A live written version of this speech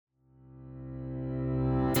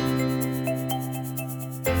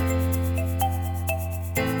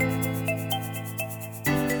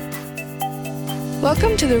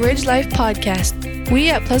Welcome to the Ridge Life Podcast. We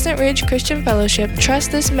at Pleasant Ridge Christian Fellowship trust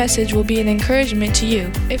this message will be an encouragement to you.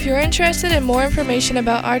 If you're interested in more information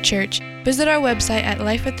about our church, visit our website at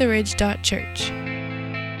lifeattheridge.church.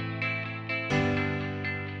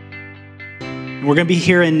 We're going to be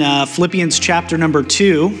here in Philippians chapter number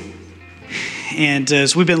 2. And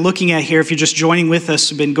as we've been looking at here, if you're just joining with us,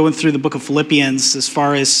 we've been going through the book of Philippians as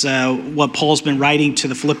far as what Paul's been writing to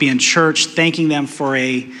the Philippian church, thanking them for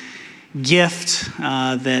a gift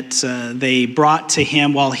that they brought to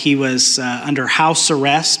him while he was under house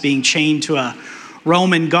arrest, being chained to a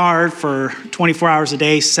Roman guard for 24 hours a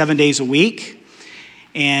day, 7 days a week.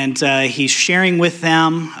 And he's sharing with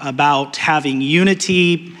them about having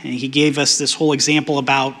unity. And he gave us this whole example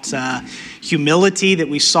about humility that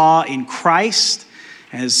we saw in Christ.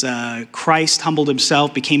 As Christ humbled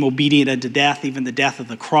himself, became obedient unto death, even the death of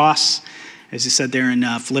the cross, as he said there in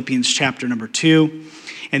Philippians chapter number 2.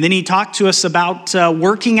 And then he talked to us about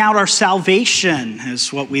working out our salvation,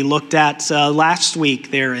 as what we looked at last week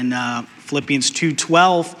there in Philippians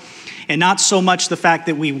 2:12. And not so much the fact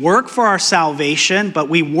that we work for our salvation, but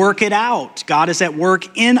we work it out. God is at work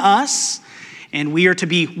in us, and we are to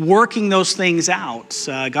be working those things out.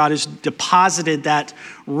 God has deposited that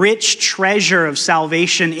rich treasure of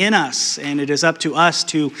salvation in us, and it is up to us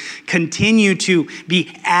to continue to be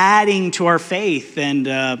adding to our faith and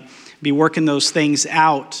be working those things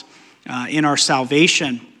out in our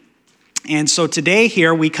salvation. And so today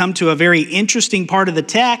here we come to a very interesting part of the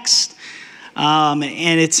text,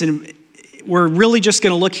 and we're really just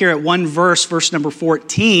going to look here at one verse, verse number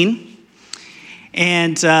 14.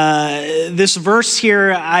 And this verse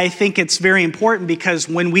here, I think it's very important because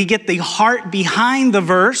when we get the heart behind the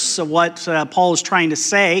verse of what Paul is trying to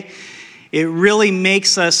say, it really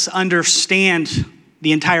makes us understand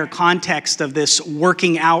the entire context of this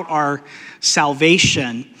working out our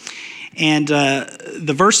salvation. And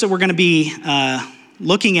the verse that we're going to be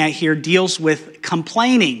looking at here deals with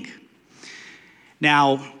complaining.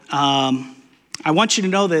 Now, I want you to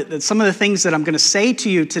know that some of the things that I'm going to say to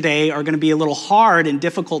you today are going to be a little hard and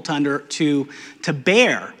difficult to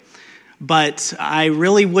bear. But I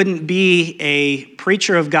really wouldn't be a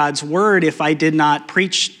preacher of God's word if I did not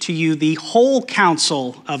preach to you the whole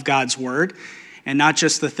counsel of God's word, and not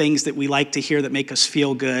just the things that we like to hear that make us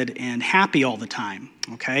feel good and happy all the time,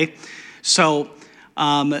 okay? So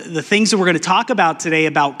the things that we're going to talk about today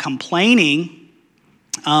about complaining,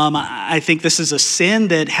 I think this is a sin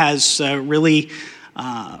that has really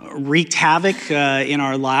wreaked havoc in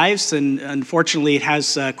our lives, and unfortunately it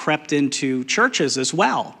has crept into churches as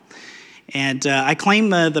well. And I claim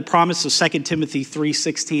the promise of 2 Timothy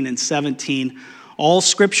 3:16 and 17, all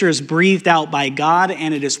scripture is breathed out by God,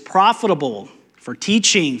 and it is profitable for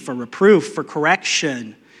teaching, for reproof, for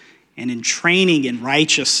correction, and in training in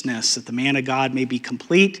righteousness, that the man of God may be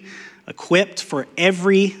complete, equipped for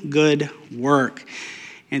every good work.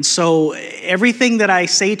 And so everything that I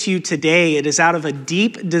say to you today, it is out of a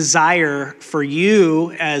deep desire for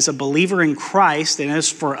you as a believer in Christ, and as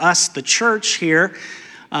for us, the church here,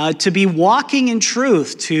 to be walking in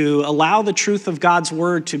truth, to allow the truth of God's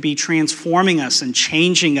word to be transforming us and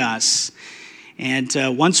changing us. And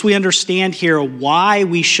once we understand here why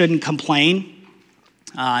we shouldn't complain,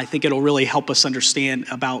 I think it'll really help us understand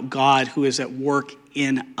about God who is at work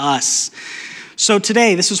in us. So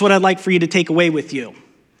today, this is what I'd like for you to take away with you.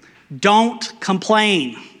 Don't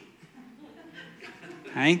complain.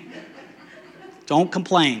 Okay? Don't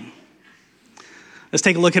complain. Let's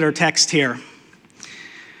take a look at our text here.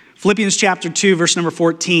 Philippians chapter 2, verse number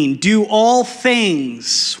 14. Do all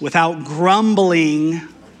things without grumbling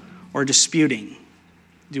or disputing.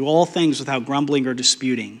 Do all things without grumbling or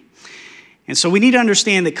disputing. And so we need to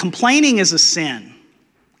understand that complaining is a sin,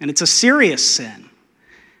 and it's a serious sin. And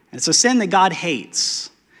it's a sin that God hates.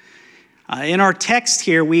 In our text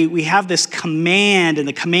here, we have this command, and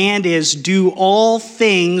the command is do all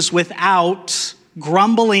things without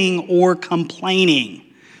grumbling or complaining.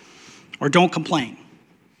 Or don't complain.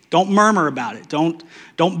 Don't murmur about it. Don't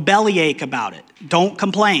bellyache about it. Don't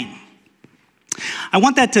complain. I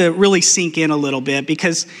want that to really sink in a little bit,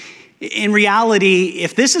 because in reality,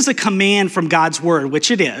 if this is a command from God's word, which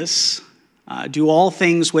it is, do all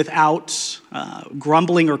things without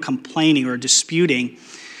grumbling or complaining or disputing,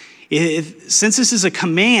 since this is a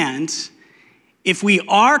command, if we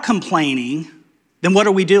are complaining, then what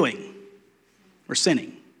are we doing? We're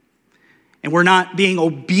sinning. And we're not being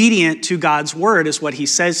obedient to God's word, is what he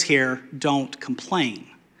says here, don't complain.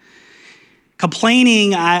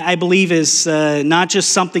 Complaining, I believe, is not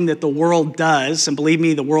just something that the world does, and believe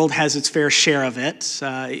me, the world has its fair share of it.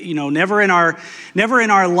 Never in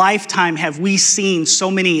our lifetime have we seen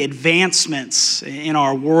so many advancements in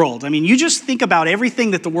our world. I mean, you just think about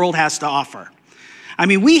everything that the world has to offer. I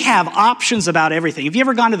mean, we have options about everything. Have you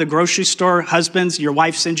ever gone to the grocery store, husbands, your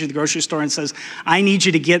wife sends you to the grocery store and says, I need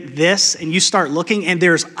you to get this, and you start looking, and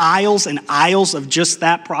there's aisles and aisles of just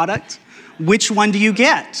that product? Which one do you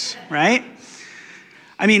get, right?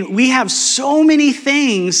 I mean, we have so many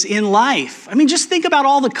things in life. I mean, just think about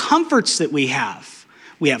all the comforts that we have.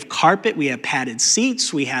 We have carpet, we have padded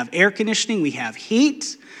seats, we have air conditioning, we have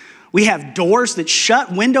heat, we have doors that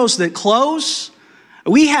shut, windows that close.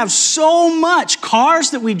 We have so much,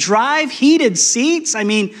 cars that we drive, heated seats. I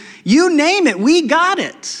mean, you name it, we got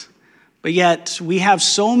it. But yet, we have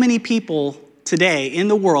so many people today in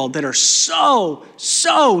the world that are so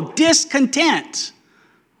discontent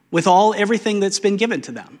with everything that's been given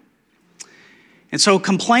to them. And so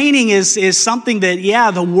complaining is something that,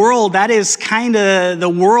 the world, that is kind of the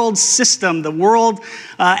world system, the world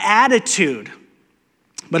attitude.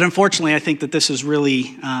 But unfortunately, I think that this has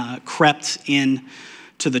really crept in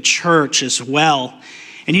to the church as well.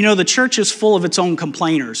 And the church is full of its own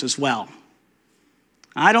complainers as well.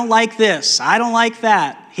 I don't like this. I don't like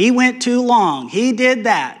that. He went too long. He did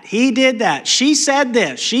that. He did that. She said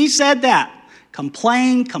this. She said that.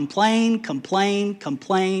 Complain, complain, complain,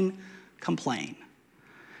 complain, complain.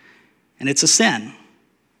 And it's a sin.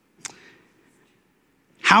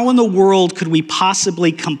 How in the world could we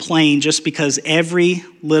possibly complain just because every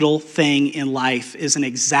little thing in life isn't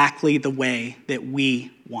exactly the way that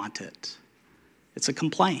we want it? It's a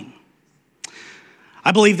complaint.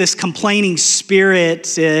 I believe this complaining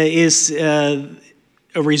spirit is a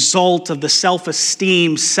result of the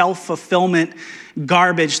self-esteem, self-fulfillment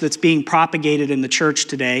garbage that's being propagated in the church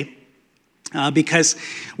today, because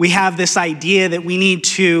we have this idea that we need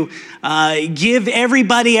to give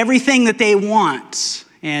everybody everything that they want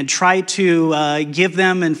and try to give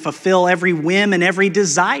them and fulfill every whim and every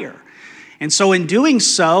desire. And so in doing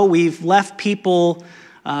so, we've left people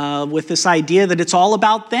with this idea that it's all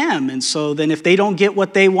about them. And so then if they don't get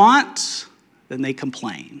what they want, then they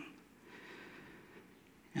complain.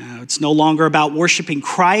 It's no longer about worshiping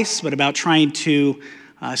Christ, but about trying to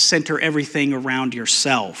center everything around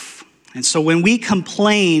yourself. And so when we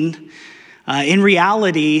complain, in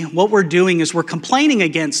reality, what we're doing is we're complaining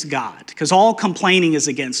against God, because all complaining is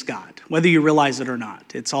against God, whether you realize it or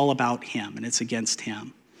not. It's all about Him, and it's against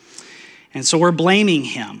Him. And so we're blaming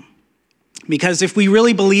Him. Because if we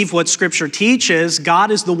really believe what Scripture teaches, God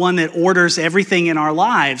is the one that orders everything in our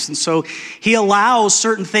lives. And so He allows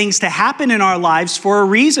certain things to happen in our lives for a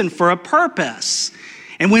reason, for a purpose.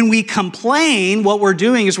 And when we complain, what we're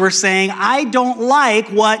doing is we're saying, I don't like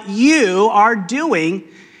what you are doing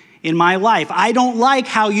in my life. I don't like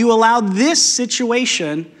how you allowed this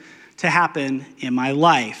situation to happen in my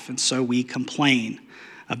life. And so we complain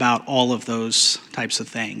about all of those types of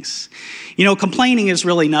things. Complaining is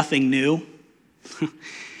really nothing new.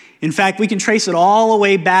 In fact, we can trace it all the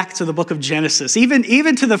way back to the book of Genesis,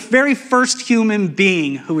 even to the very first human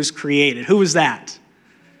being who was created. Who was that?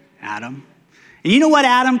 Adam. And you know what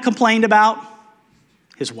Adam complained about?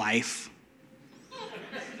 His wife.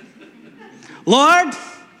 Lord,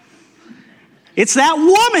 it's that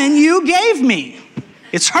woman you gave me.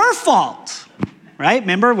 It's her fault. Right?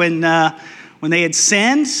 Remember when they had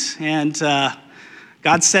sinned and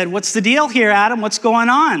God said, what's the deal here, Adam? What's going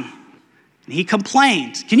on? And he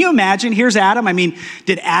complained. Can you imagine? Here's Adam. I mean,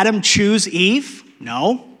 did Adam choose Eve?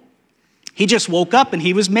 No. He just woke up and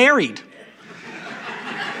he was married.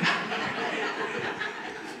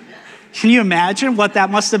 Can you imagine what that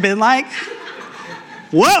must have been like?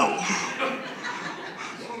 Whoa.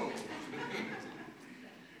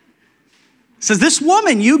 It says, this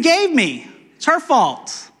woman you gave me, it's her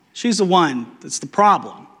fault. She's the one that's the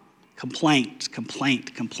problem. Complaint,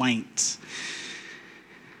 complaint, complaint.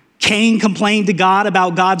 Cain complained to God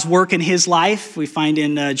about God's work in his life. We find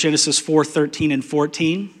in Genesis 4:13 and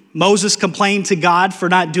 14. Moses complained to God for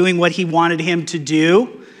not doing what he wanted him to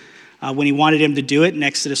do when he wanted him to do it in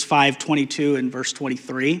Exodus 5:22 and verse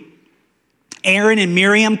 23. Aaron and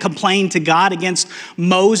Miriam complained to God against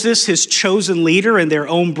Moses, his chosen leader, and their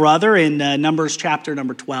own brother in Numbers chapter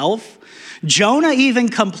number 12. Jonah even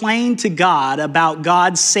complained to God about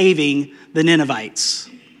God saving the Ninevites,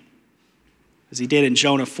 as he did in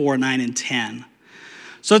Jonah 4:9 and 10.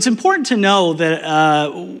 So it's important to know that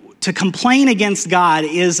to complain against God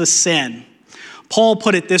is a sin. Paul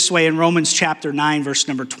put it this way in Romans chapter 9, verse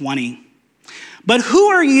number 20. But who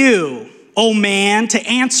are you, O man, to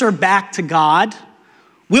answer back to God?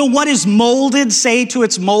 Will what is molded say to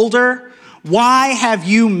its molder, why have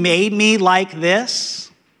you made me like this?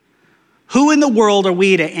 Who in the world are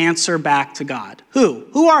we to answer back to God? Who?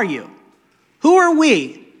 Who are you? Who are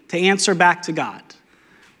we to answer back to God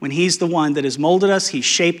when he's the one that has molded us, he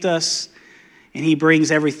shaped us, and he brings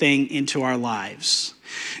everything into our lives?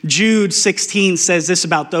 Jude 16 says this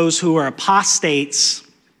about those who are apostates.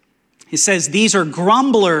 It says, these are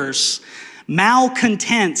grumblers,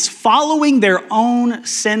 malcontents, following their own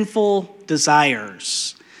sinful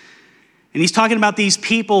desires. And he's talking about these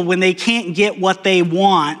people when they can't get what they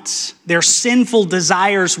want, their sinful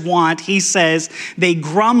desires want. He says they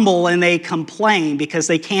grumble and they complain because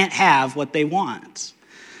they can't have what they want.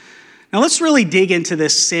 Now let's really dig into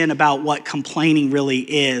this sin about what complaining really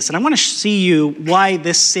is. And I want to see you why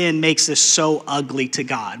this sin makes this so ugly to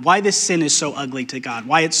God, why this sin is so ugly to God,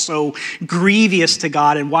 why it's so grievous to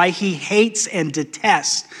God, and why he hates and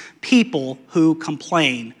detests people who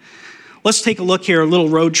complain. Let's take a look here, a little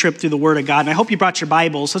road trip through the Word of God. And I hope you brought your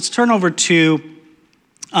Bibles. Let's turn over to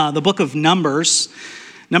the book of Numbers,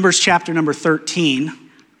 Numbers chapter number 13.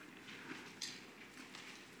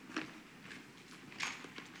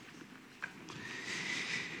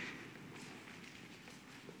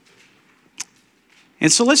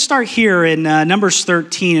 And so let's start here in Numbers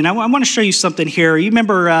 13. And I want to show you something here. You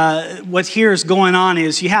remember what here is going on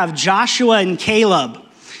is you have Joshua and Caleb.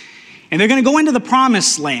 And they're going to go into the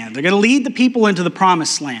promised land. They're going to lead the people into the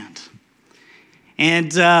promised land.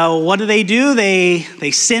 And what do?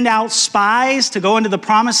 They send out spies to go into the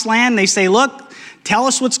promised land. They say, look, tell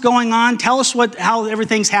us what's going on. Tell us how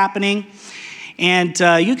everything's happening. And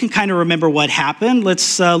you can kind of remember what happened.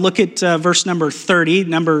 Let's look at verse number 30,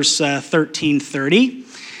 Numbers 13:30.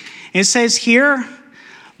 It says here,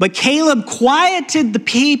 but Caleb quieted the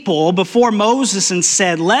people before Moses and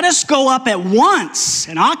said, let us go up at once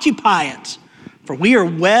and occupy it, for we are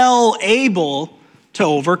well able to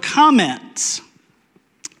overcome it.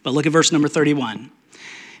 But look at verse number 31.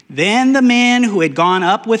 Then the men who had gone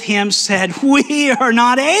up with him said, we are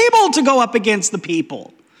not able to go up against the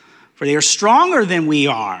people, for they are stronger than we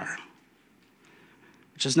are.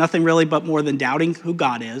 Which is nothing really but more than doubting who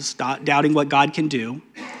God is, doubting what God can do.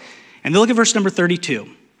 And then look at verse number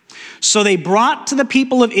 32. So they brought to the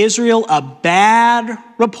people of Israel a bad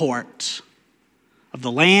report of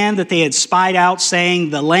the land that they had spied out, saying,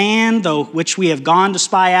 the land, though which we have gone to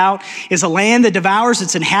spy out, is a land that devours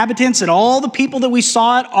its inhabitants, and all the people that we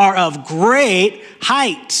saw it are of great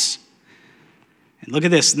height. And look at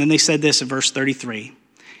this. And then they said this in verse 33.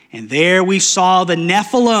 And there we saw the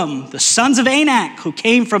Nephilim, the sons of Anak, who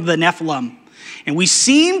came from the Nephilim. And we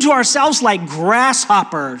seemed to ourselves like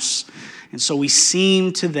grasshoppers. And so we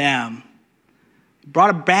seemed to them.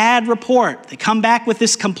 Brought a bad report. They come back with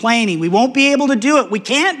this complaining. We won't be able to do it. We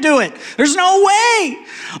can't do it. There's no way.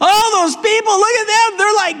 Oh, those people, look at them.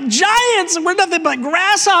 They're like giants and we're nothing but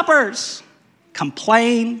grasshoppers.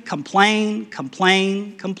 Complain, complain,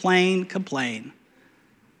 complain, complain, complain.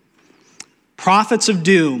 Prophets of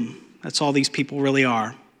doom. That's all these people really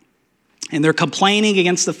are. And they're complaining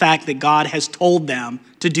against the fact that God has told them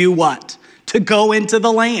to do what? To go into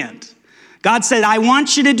the land. God said, I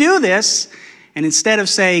want you to do this. And instead of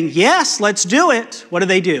saying, yes, let's do it, what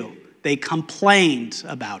do? They complained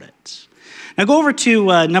about it. Now go over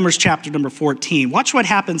to Numbers chapter number 14. Watch what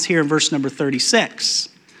happens here in verse number 36.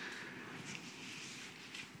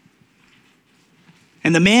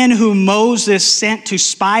 And the men whom Moses sent to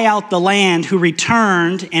spy out the land, who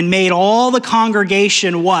returned and made all the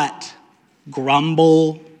congregation what?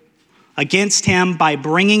 Grumble against him by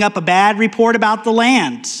bringing up a bad report about the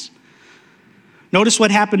land. Notice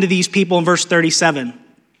what happened to these people in verse 37.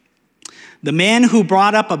 The men who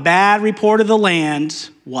brought up a bad report of the land,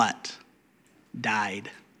 what? Died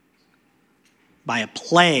by a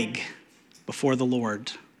plague before the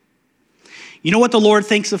Lord. You know what the Lord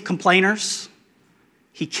thinks of complainers?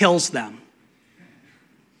 He kills them.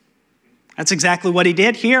 That's exactly what he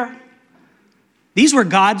did here. These were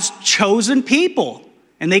God's chosen people,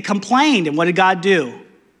 and they complained. And what did God do?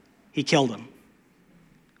 He killed them.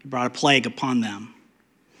 He brought a plague upon them.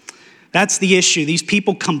 That's the issue. These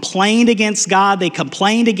people complained against God. They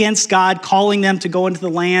complained against God calling them to go into the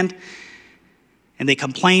land. And they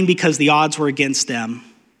complained because the odds were against them.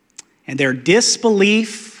 And their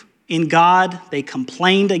disbelief in God, they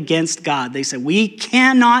complained against God. They said, we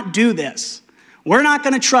cannot do this. We're not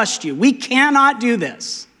going to trust you. We cannot do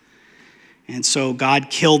this. And so God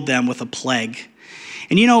killed them with a plague.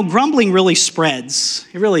 And you know, grumbling really spreads.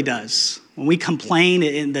 It really does. When we complain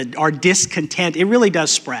and our discontent, it really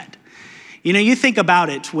does spread. You know, you think about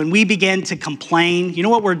it. When we begin to complain, you know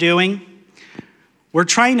what we're doing? We're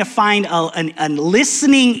trying to find a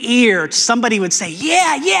listening ear. Somebody would say,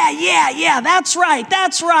 yeah, that's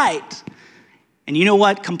right. And you know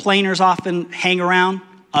what complainers often hang around?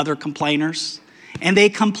 Other complainers. And they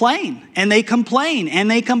complain, and they complain, and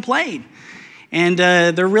they complain. And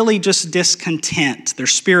they're really just discontent. Their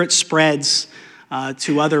spirit spreads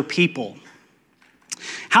to other people.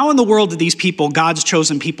 How in the world did these people, God's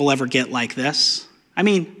chosen people, ever get like this? I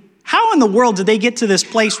mean, how in the world did they get to this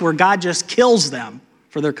place where God just kills them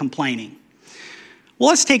for their complaining? Well,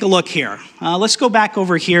 let's take a look here. Let's go back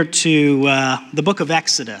over here to the book of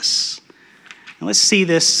Exodus. And let's see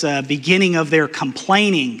this beginning of their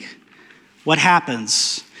complaining. What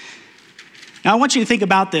happens? Now, I want you to think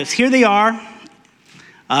about this. Here they are.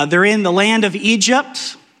 They're in the land of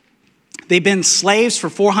Egypt. They've been slaves for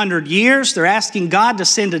 400 years. They're asking God to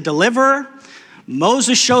send a deliverer.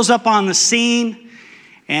 Moses shows up on the scene.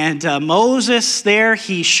 And Moses there,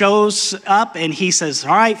 he shows up and he says,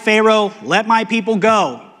 all right, Pharaoh, let my people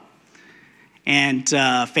go. And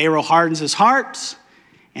Pharaoh hardens his heart.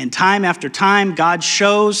 And time after time, God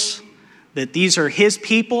shows that these are his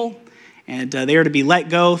people. And they are to be let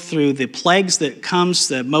go through the plagues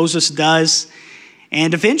that Moses does.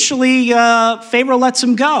 And eventually, Pharaoh lets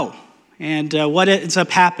them go. And what ends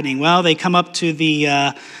up happening? Well, they come up to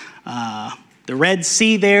the Red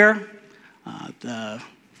Sea there. The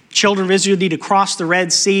children of Israel need to cross the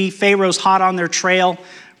Red Sea. Pharaoh's hot on their trail,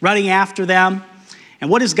 running after them. And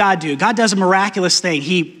what does God do? God does a miraculous thing.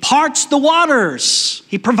 He parts the waters.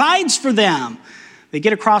 He provides for them. They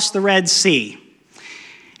get across the Red Sea.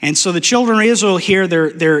 And so the children of Israel here,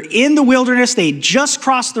 they're in the wilderness. They just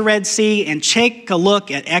crossed the Red Sea. And take a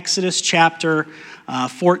look at Exodus chapter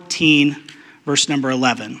 14, verse number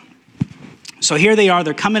 11. So here they are.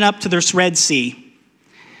 They're coming up to this Red Sea.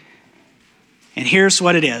 And here's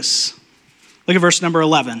what it is. Look at verse number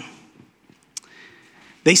 11.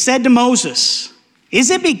 They said to Moses, is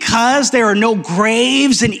it because there are no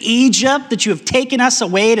graves in Egypt that you have taken us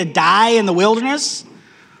away to die in the wilderness?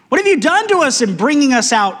 What have you done to us in bringing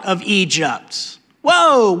us out of Egypt?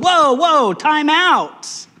 Whoa, time out.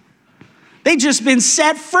 They've just been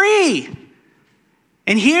set free.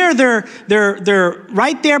 And here they're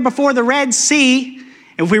right there before the Red Sea.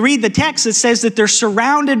 If we read the text, it says that they're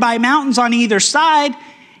surrounded by mountains on either side.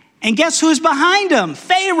 And guess who's behind them?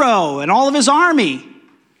 Pharaoh and all of his army.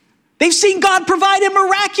 They've seen God provide in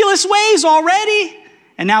miraculous ways already.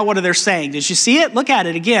 And now what are they saying? Did you see it? Look at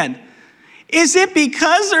it again. Is it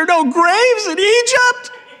because there are no graves in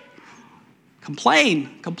Egypt? Complain.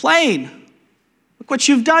 Look what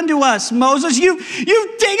you've done to us, Moses.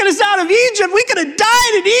 You've taken us out of Egypt. We could have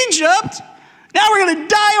died in Egypt. Now we're going to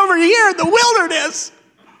die over here in the wilderness.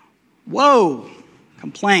 Whoa.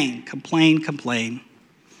 Complain.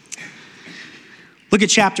 Look at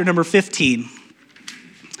chapter number 15.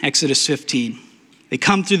 Exodus 15. They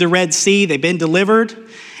come through the Red Sea. They've been delivered.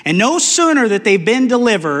 And no sooner that they've been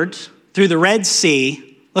delivered through the Red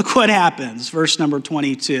Sea, look what happens. Verse number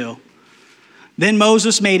 22. Then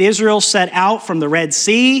Moses made Israel set out from the Red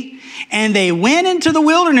Sea, and they went into the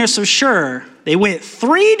wilderness of Shur. They went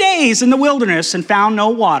 3 days in the wilderness and found no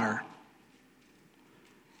water.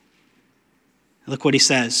 Look what he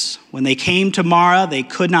says. When they came to Marah, they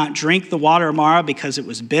could not drink the water of Marah because it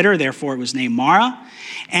was bitter. Therefore, it was named Marah.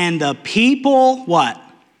 And the people, what?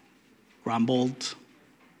 Grumbled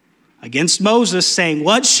against Moses, saying,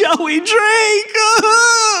 what shall we drink?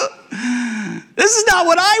 This is not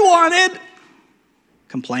what I wanted.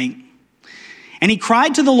 Complaint. And he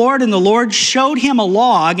cried to the Lord, and the Lord showed him a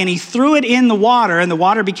log, and he threw it in the water, and the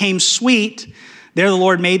water became sweet. There the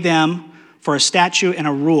Lord made them for a statute and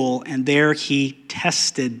a rule, and there he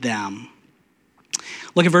tested them.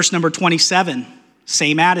 Look at verse number 27.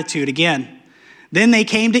 Same attitude again. Then they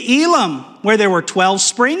came to Elim, where there were 12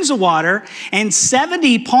 springs of water and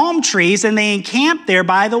 70 palm trees, and they encamped there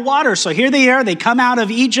by the water. So here they are. They come out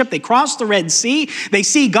of Egypt. They cross the Red Sea. They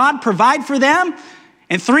see God provide for them.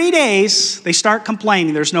 In 3 days, they start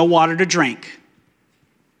complaining there's no water to drink.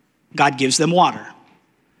 God gives them water.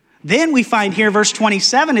 Then we find here, verse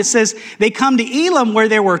 27, it says, they come to Elim where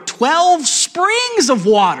there were 12 springs of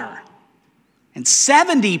water and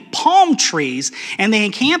 70 palm trees, and they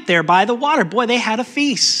encamped there by the water. Boy, they had a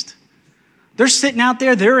feast. They're sitting out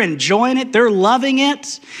there, they're enjoying it, they're loving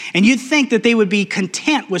it, and you'd think that they would be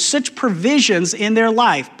content with such provisions in their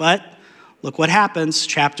life, but look what happens,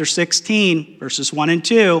 chapter 16, verses 1 and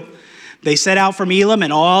 2. They set out from Elim,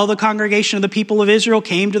 and all the congregation of the people of Israel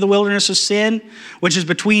came to the wilderness of Sin, which is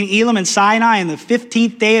between Elim and Sinai, on the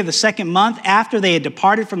 15th day of the second month after they had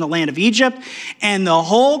departed from the land of Egypt. And the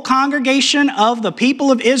whole congregation of the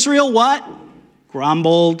people of Israel, what?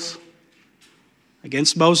 Grumbled.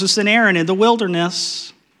 against Moses and Aaron in the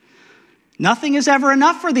wilderness. Nothing is ever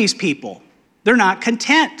enough for these people. They're not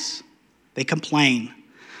content. They complain.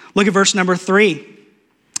 Look at verse number 3.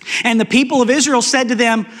 And the people of Israel said to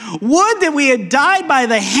them, would that we had died by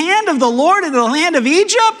the hand of the Lord in the land of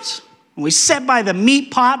Egypt. And we sat by the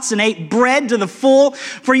meat pots and ate bread to the full,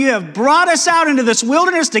 for you have brought us out into this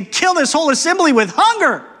wilderness to kill this whole assembly with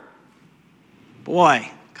hunger. Boy,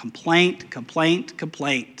 complaint.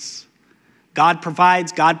 God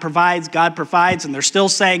provides, and they're still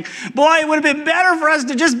saying, boy, it would have been better for us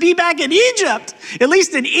to just be back in Egypt. At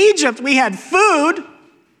least in Egypt, we had food.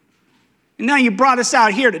 And now you brought us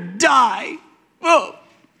out here to die. Oh,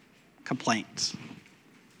 complaints.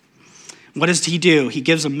 What does he do? He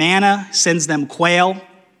gives them manna, sends them quail.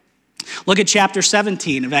 Look at chapter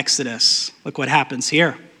 17 of Exodus. Look what happens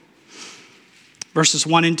here. Verses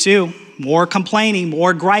 1 and 2, more complaining,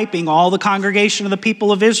 more griping. All the congregation of the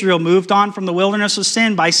people of Israel moved on from the wilderness of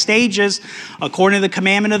sin by stages, according to the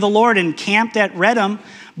commandment of the Lord, and camped at Redem.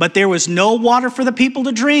 But there was no water for the people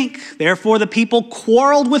to drink. Therefore the people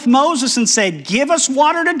quarreled with Moses and said, give us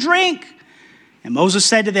water to drink. And Moses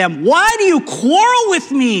said to them, why do you quarrel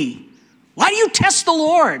with me? Why do you test the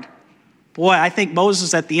Lord? Boy, I think Moses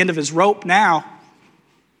is at the end of his rope now.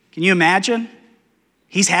 Can you imagine?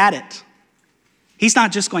 He's had it. He's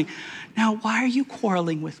not just going, now why are you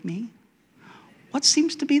quarreling with me? What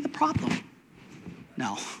seems to be the problem?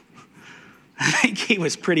 No. I think he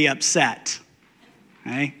was pretty upset.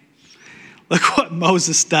 Right? Look what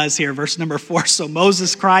Moses does here, verse number 4. So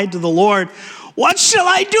Moses cried to the Lord, what shall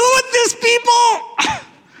I do with this people?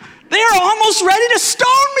 They are almost ready to stone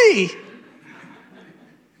me.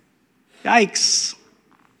 Yikes.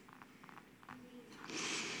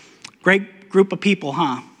 Great group of people,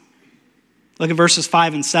 huh? Look at verses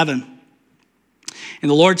 5 and 7.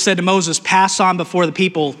 And the Lord said to Moses, pass on before the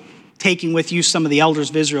people, taking with you some of the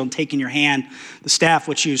elders of Israel, and take in your hand the staff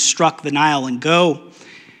which you struck the Nile, and go.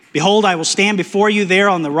 Behold, I will stand before you there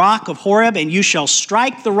on the rock of Horeb, and you shall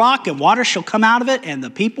strike the rock, and water shall come out of it, and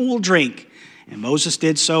the people will drink. And Moses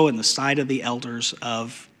did so in the sight of the elders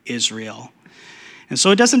of Israel. And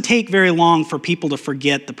so it doesn't take very long for people to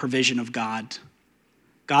forget the provision of God.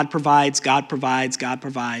 God provides,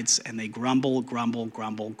 and they grumble.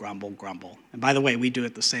 And by the way, we do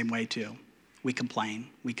it the same way too. We complain.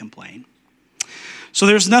 So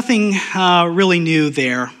there's nothing really new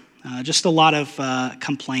there. Just a lot of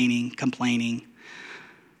complaining.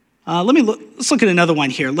 Let's look at another one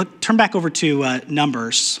here. Turn back over to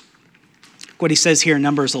Numbers. Look what he says here in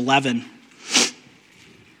Numbers 11.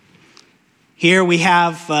 Here we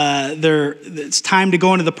have, it's time to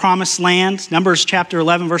go into the promised land. Numbers chapter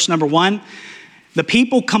 11, verse number 1. The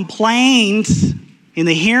people complained in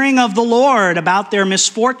the hearing of the Lord about their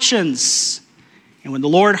misfortunes. And when the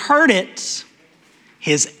Lord heard it,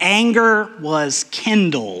 his anger was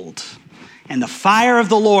kindled. And the fire of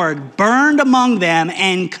the Lord burned among them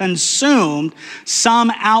and consumed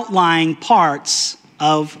some outlying parts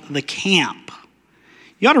of the camp.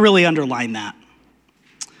 You ought to really underline that.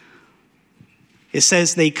 It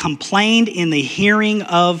says they complained in the hearing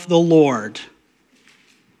of the Lord.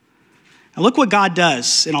 Now look what God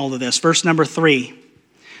does in all of this. Verse number 3.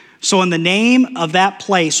 So in the name of that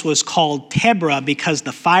place was called Tebra, because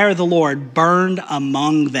the fire of the Lord burned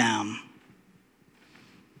among them.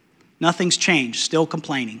 Nothing's changed. Still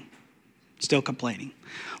complaining.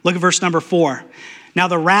 Look at verse number 4. Now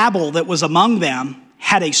the rabble that was among them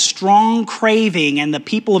had a strong craving, and the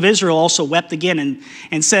people of Israel also wept again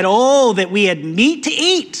and said, oh, that we had meat to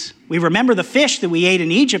eat. We remember the fish that we ate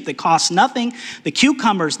in Egypt that cost nothing, the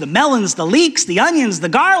cucumbers, the melons, the leeks, the onions, the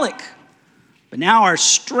garlic. But now our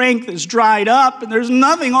strength is dried up, and there's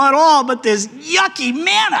nothing at all but this yucky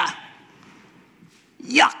manna.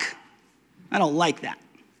 Yuck. I don't like that.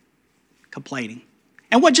 Complaining.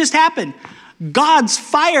 And what just happened? God's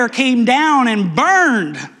fire came down and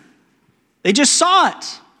burned. They just saw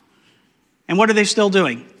it. And what are they still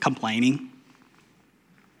doing? Complaining.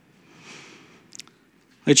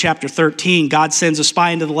 In chapter 13, God sends a spy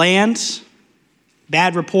into the land.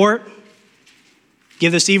 Bad report.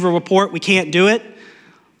 Give this evil report. We can't do it.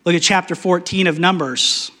 Look at chapter 14 of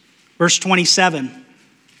Numbers, verse 27.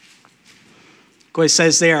 Look what it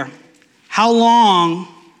says there. How long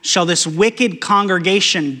shall this wicked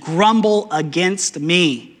congregation grumble against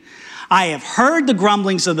me? I have heard the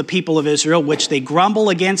grumblings of the people of Israel, which they grumble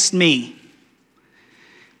against me.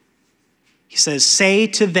 He says, say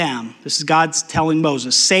to them, this is God's telling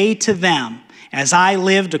Moses, say to them, as I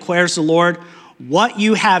live, declares the Lord, what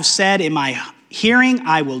you have said in my hearing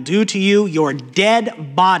I will do to you. Your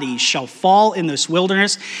dead bodies shall fall in this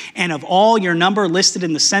wilderness, and of all your number listed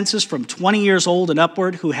in the census from 20 years old and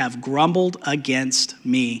upward who have grumbled against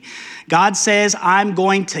me. God says, I'm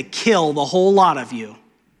going to kill the whole lot of you.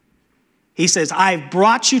 He says, I've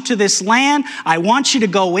brought you to this land. I want you to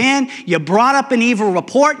go in. You brought up an evil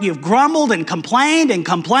report. You've grumbled and complained and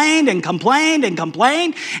complained and complained and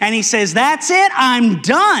complained. And he says, that's it. I'm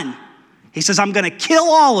done. He says, I'm going to kill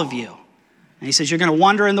all of you. And he says, you're going to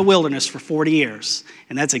wander in the wilderness for 40 years.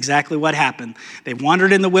 And that's exactly what happened. They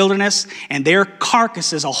wandered in the wilderness, and their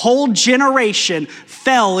carcasses, a whole generation,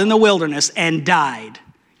 fell in the wilderness and died.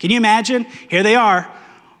 Can you imagine? Here they are,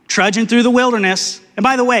 trudging through the wilderness. And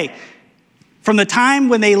by the way, from the time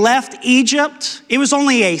when they left Egypt, it was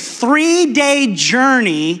only a 3-day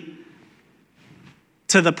journey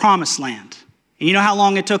to the promised land. And you know how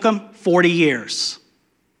long it took them? 40 years.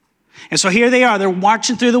 And so here they are. They're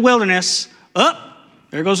marching through the wilderness. Oh,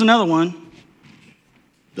 there goes another one.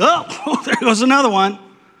 Oh, there goes another one.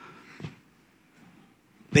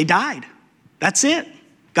 They died. That's it.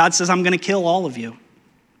 God says, I'm going to kill all of you.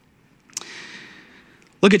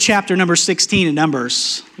 Look at chapter number 16 in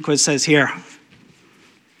Numbers. Look what it says here.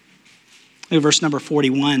 Look at verse number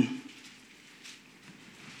 41.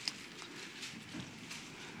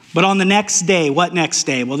 But on the next day, what next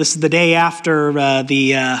day? Well, this is the day after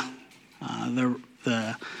the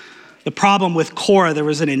problem with Korah. There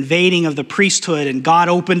was an invading of the priesthood, and God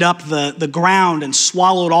opened up the ground and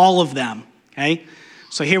swallowed all of them. Okay?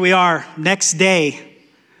 So here we are, next day.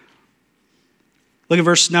 Look at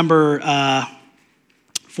verse number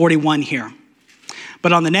 41 here.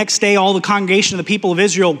 But on the next day, all the congregation of the people of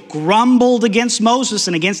Israel grumbled against Moses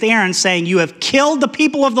and against Aaron, saying, you have killed the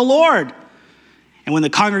people of the Lord. And when the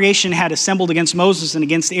congregation had assembled against Moses and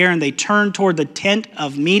against Aaron, they turned toward the tent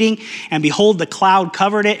of meeting, and behold, the cloud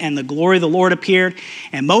covered it, and the glory of the Lord appeared.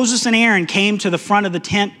 And Moses and Aaron came to the front of the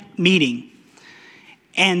tent meeting.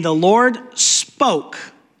 And the Lord spoke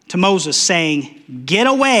to Moses, saying, get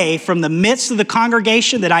away from the midst of the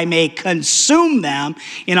congregation that I may consume them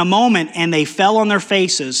in a moment. And they fell on their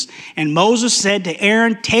faces. And Moses said to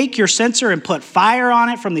Aaron, take your censer and put fire on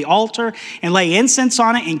it from the altar and lay incense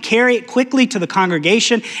on it and carry it quickly to the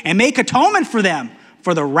congregation and make atonement for them.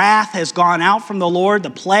 For the wrath has gone out from the Lord, the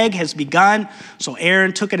plague has begun. So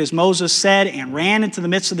Aaron took it as Moses said and ran into the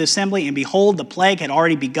midst of the assembly. And behold, the plague had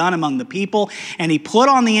already begun among the people. And he put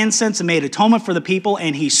on the incense and made atonement for the people.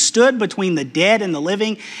 And he stood between the dead and the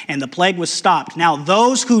living, and the plague was stopped. Now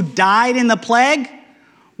those who died in the plague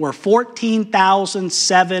were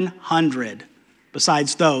 14,700,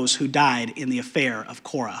 besides those who died in the affair of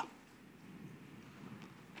Korah.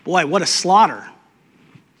 Boy, what a slaughter.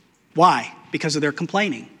 Why? Because of their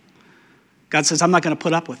complaining. God says, I'm not going to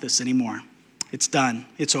put up with this anymore. It's done.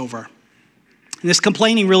 It's over. And this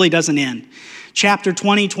complaining really doesn't end. Chapter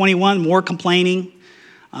 20, 21, more complaining.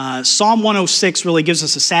 Psalm 106 really gives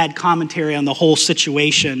us a sad commentary on the whole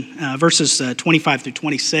situation. Verses 25 through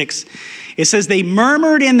 26. It says, they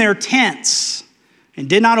murmured in their tents and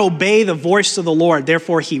did not obey the voice of the Lord.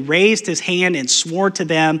 Therefore he raised his hand and swore to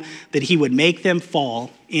them that he would make them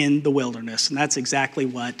fall in the wilderness. And that's exactly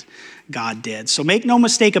what God did. So make no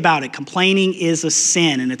mistake about it. Complaining is a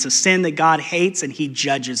sin, and it's a sin that God hates, and he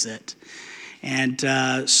judges it. And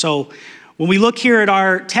so when we look here at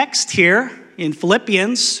our text here in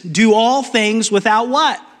Philippians, do all things without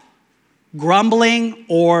what? Grumbling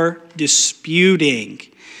or disputing.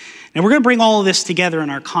 Now we're going to bring all of this together in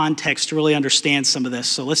our context to really understand some of this.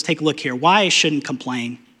 So let's take a look here. Why I shouldn't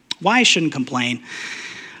complain. Why I shouldn't complain.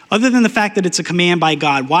 Other than the fact that it's a command by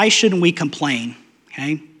God, why shouldn't we complain?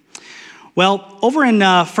 Okay. Well, over in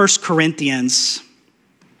 1 Corinthians,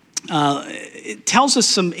 it tells us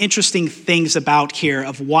some interesting things about here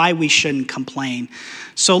of why we shouldn't complain.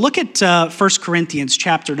 So look at 1 Corinthians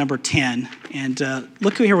chapter number 10, and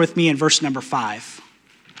look here with me in verse number 5.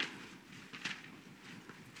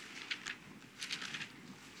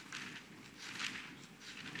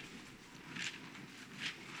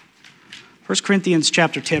 First Corinthians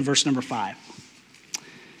chapter 10, verse number 5.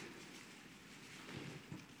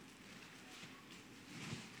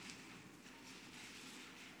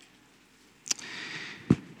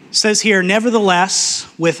 It says here,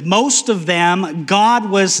 nevertheless, with most of them, God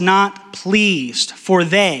was not pleased, for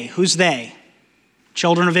they, who's they?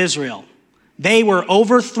 Children of Israel. They were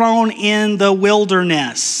overthrown in the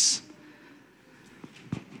wilderness.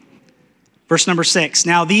 Verse number 6,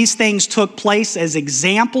 now these things took place as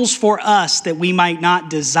examples for us that we might not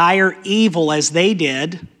desire evil as they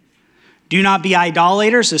did. Do not be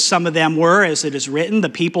idolaters, as some of them were, as it is written, the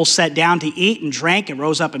people sat down to eat and drank and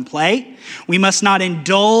rose up and play. We must not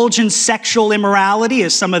indulge in sexual immorality,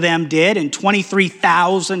 as some of them did, and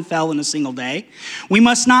 23,000 fell in a single day. We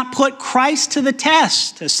must not put Christ to the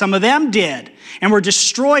test, as some of them did, and were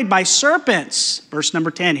destroyed by serpents. Verse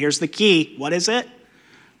number 10, here's the key. What is it?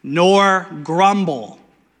 Nor grumble,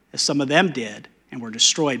 as some of them did, and were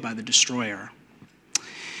destroyed by the destroyer.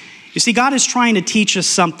 You see, God is trying to teach us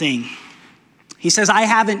something. He says, I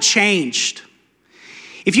haven't changed.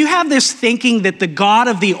 If you have this thinking that the God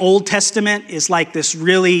of the Old Testament is like this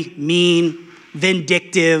really mean,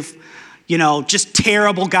 vindictive, just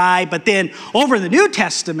terrible guy, but then over in the New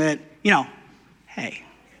Testament, hey,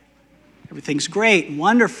 everything's great and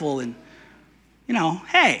wonderful and,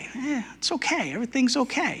 it's okay, everything's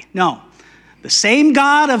okay. No, the same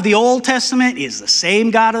God of the Old Testament is the same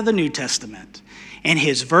God of the New Testament. And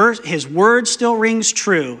his word still rings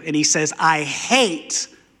true. And he says, I hate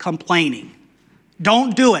complaining.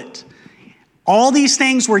 Don't do it. All these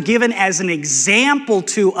things were given as an example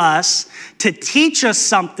to us to teach us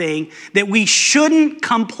something that we shouldn't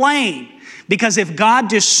complain. Because if God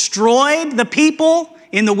destroyed the people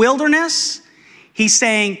in the wilderness, he's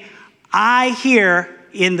saying, I hear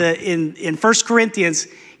in 1 Corinthians,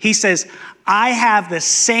 he says, I have the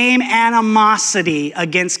same animosity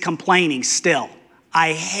against complaining still.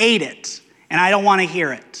 I hate it, and I don't want to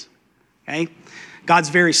hear it, okay? God's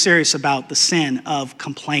very serious about the sin of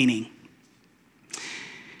complaining.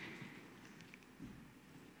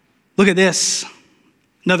 Look at this,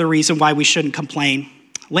 another reason why we shouldn't complain.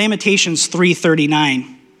 Lamentations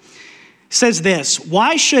 3:39 says this,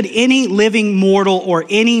 why should any living mortal or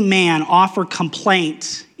any man offer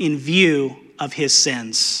complaint in view of his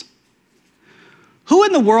sins? Who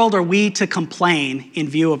in the world are we to complain in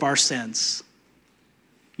view of our sins?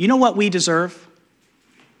 You know what we deserve?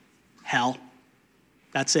 Hell.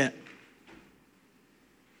 That's it.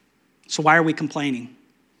 So why are we complaining?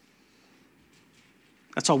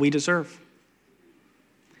 That's all we deserve.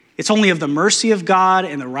 It's only of the mercy of God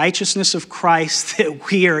and the righteousness of Christ that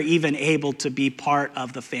we are even able to be part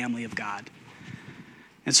of the family of God.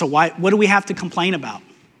 And so what do we have to complain about?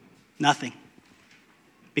 Nothing.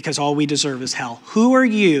 Because all we deserve is hell. Who are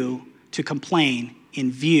you to complain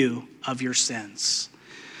in view of your sins?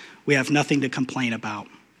 We have nothing to complain about.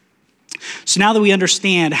 So now that we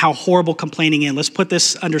understand how horrible complaining is, let's put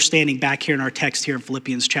this understanding back here in our text here in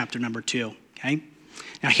Philippians chapter number 2, okay?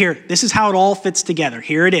 Now here, this is how it all fits together.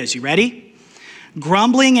 Here it is. You ready?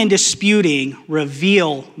 Grumbling and disputing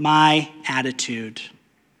reveal my attitude.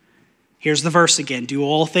 Here's the verse again. Do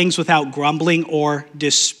all things without grumbling or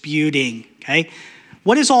disputing, okay?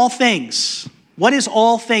 What is all things? What is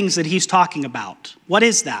all things that he's talking about? What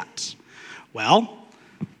is that? Well,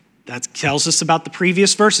 that tells us about the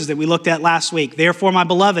previous verses that we looked at last week. Therefore, my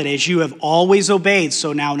beloved, as you have always obeyed,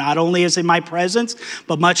 so now not only is in my presence,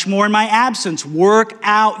 but much more in my absence, work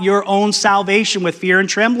out your own salvation with fear and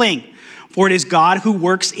trembling. For it is God who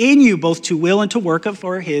works in you, both to will and to work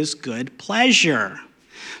for his good pleasure.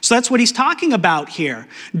 So that's what he's talking about here.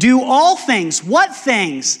 Do all things. What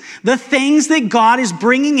things? The things that God is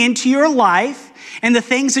bringing into your life and the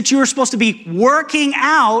things that you are supposed to be working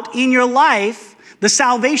out in your life, the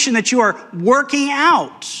salvation that you are working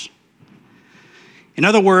out. In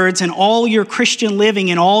other words, in all your Christian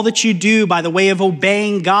living and all that you do by the way of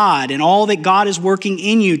obeying God and all that God is working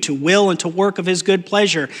in you to will and to work of his good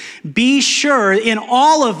pleasure, be sure in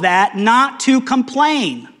all of that not to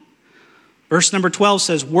complain. Verse number 12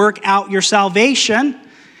 says, work out your salvation.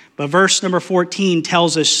 But verse number 14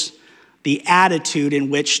 tells us the attitude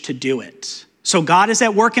in which to do it. So God is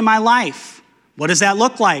at work in my life. What does that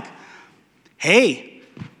look like? Hey,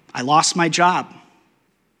 I lost my job.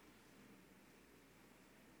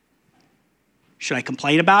 Should I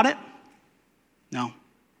complain about it? No.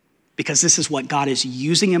 Because this is what God is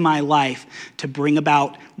using in my life to bring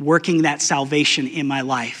about working that salvation in my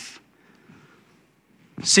life.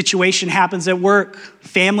 Situation happens at work,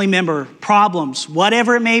 family member problems,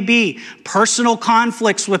 whatever it may be, personal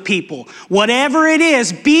conflicts with people, whatever it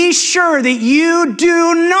is, be sure that you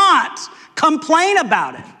do not complain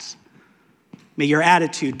about it. May your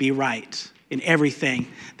attitude be right in everything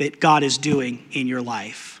that God is doing in your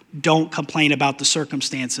life. Don't complain about the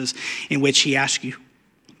circumstances in which he asks you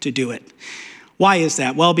to do it. Why is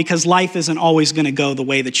that? Well, because life isn't always going to go the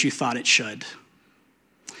way that you thought it should.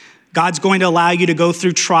 God's going to allow you to go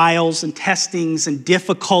through trials and testings and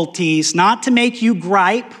difficulties, not to make you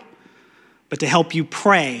gripe, but to help you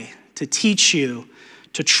pray, to teach you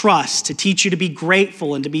to trust, to teach you to be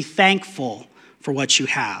grateful and to be thankful for what you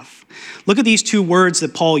have. Look at these two words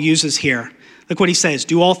that Paul uses here. Look what he says.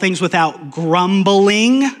 Do all things without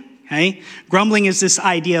grumbling. Okay? Grumbling is this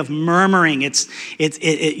idea of murmuring.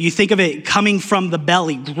 You think of it coming from the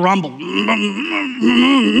belly. Grumble.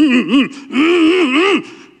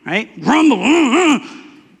 Right? Grumble.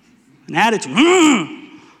 An attitude.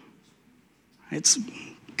 It's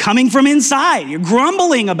coming from inside. You're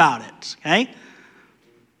grumbling about it. Okay? It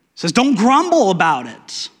says don't grumble about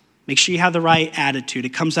it. Make sure you have the right attitude.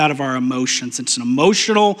 It comes out of our emotions. It's an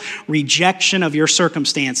emotional rejection of your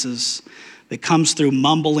circumstances that comes through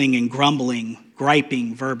mumbling and grumbling,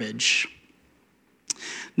 griping verbiage.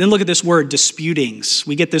 Then look at this word, disputings.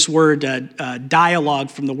 We get this word dialogue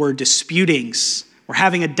from the word disputings. We're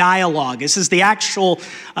having a dialogue. This is the actual,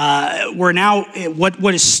 we're now,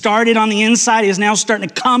 what is started on the inside is now starting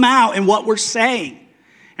to come out in what we're saying.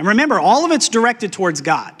 And remember, all of it's directed towards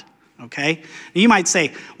God. Okay? You might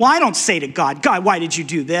say, well, I don't say to God, God, why did you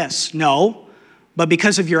do this? No, but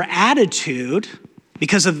because of your attitude,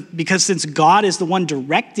 because since God is the one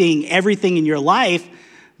directing everything in your life,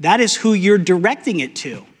 that is who you're directing it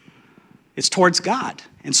to. It's towards God.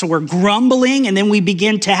 And so we're grumbling, and then we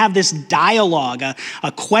begin to have this dialogue, a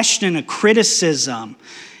question, a criticism.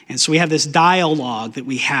 And so we have this dialogue that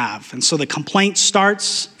we have. And so the complaint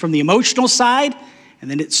starts from the emotional side, and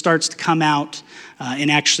then it starts to come out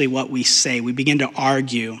in actually what we say. We begin to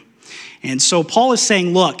argue. And so Paul is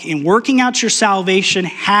saying, look, in working out your salvation,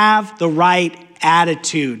 have the right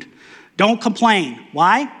attitude. Don't complain.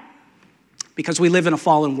 Why? Because we live in a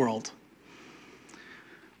fallen world.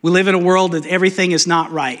 We live in a world that everything is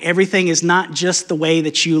not right. Everything is not just the way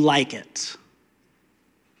that you like it.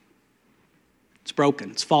 It's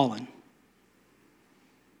broken. It's fallen.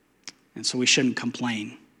 And so we shouldn't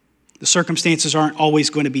complain. The circumstances aren't always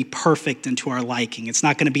going to be perfect and to our liking. It's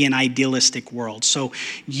not going to be an idealistic world. So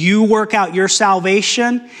you work out your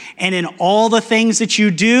salvation, and in all the things that you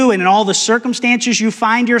do and in all the circumstances you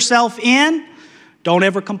find yourself in, don't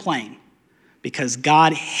ever complain, because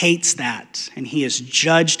God hates that, and he has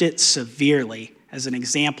judged it severely as an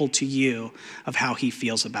example to you of how he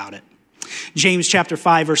feels about it. James chapter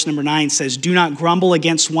 5, verse number 9 says, do not grumble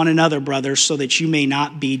against one another, brothers, so that you may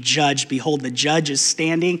not be judged. Behold, the judge is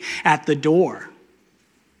standing at the door.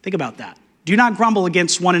 Think about that. Do not grumble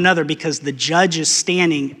against one another, because the judge is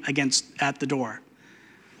standing at the door.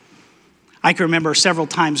 I can remember several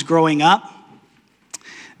times growing up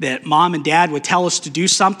that mom and dad would tell us to do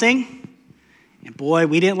something, and boy,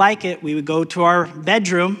 we didn't like it. We would go to our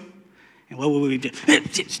bedroom, and what would we do?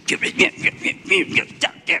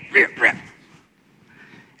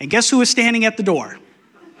 And guess who was standing at the door?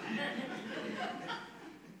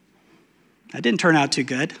 That didn't turn out too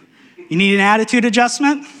good. You need an attitude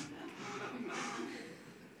adjustment?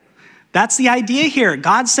 That's the idea here.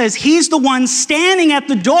 God says he's the one standing at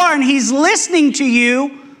the door, and he's listening to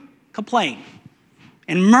you complain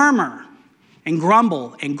and murmur and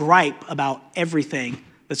grumble and gripe about everything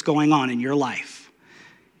that's going on in your life.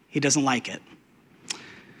 He doesn't like it.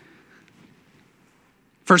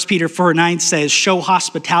 1 Peter 4:9 says, show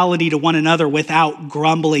hospitality to one another without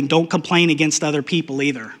grumbling. Don't complain against other people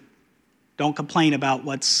either. Don't complain about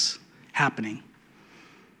what's happening.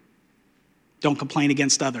 Don't complain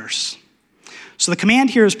against others. So the command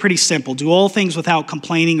here is pretty simple. Do all things without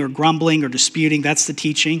complaining or grumbling or disputing. That's the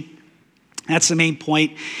teaching. That's the main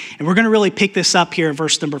point. And we're going to really pick this up here in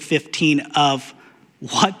verse number 15 of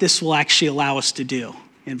what this will actually allow us to do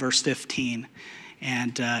in verse 15.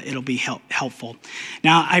 And it'll be helpful.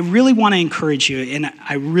 Now, I really want to encourage you, and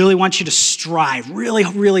I really want you to strive really,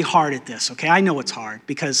 really hard at this, okay? I know it's hard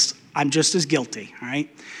because I'm just as guilty, all right?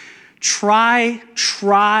 Try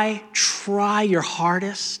your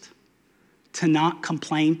hardest to not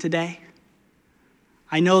complain today.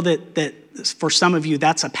 I know that for some of you,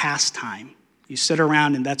 that's a pastime. You sit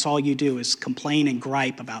around and that's all you do is complain and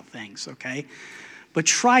gripe about things, okay? But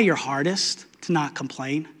try your hardest to not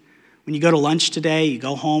complain. When you go to lunch today, you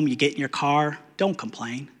go home, you get in your car, don't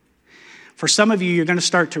complain. For some of you, you're going to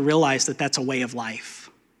start to realize that that's a way of life,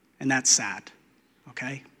 and that's sad,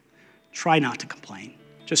 okay? Try not to complain.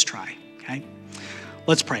 Just try, okay?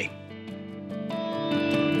 Let's pray.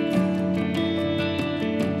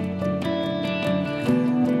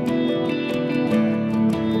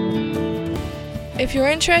 If you're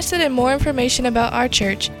interested in more information about our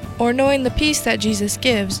church or knowing the peace that Jesus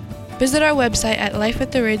gives, visit our website at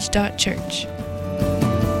lifeattheridge.church.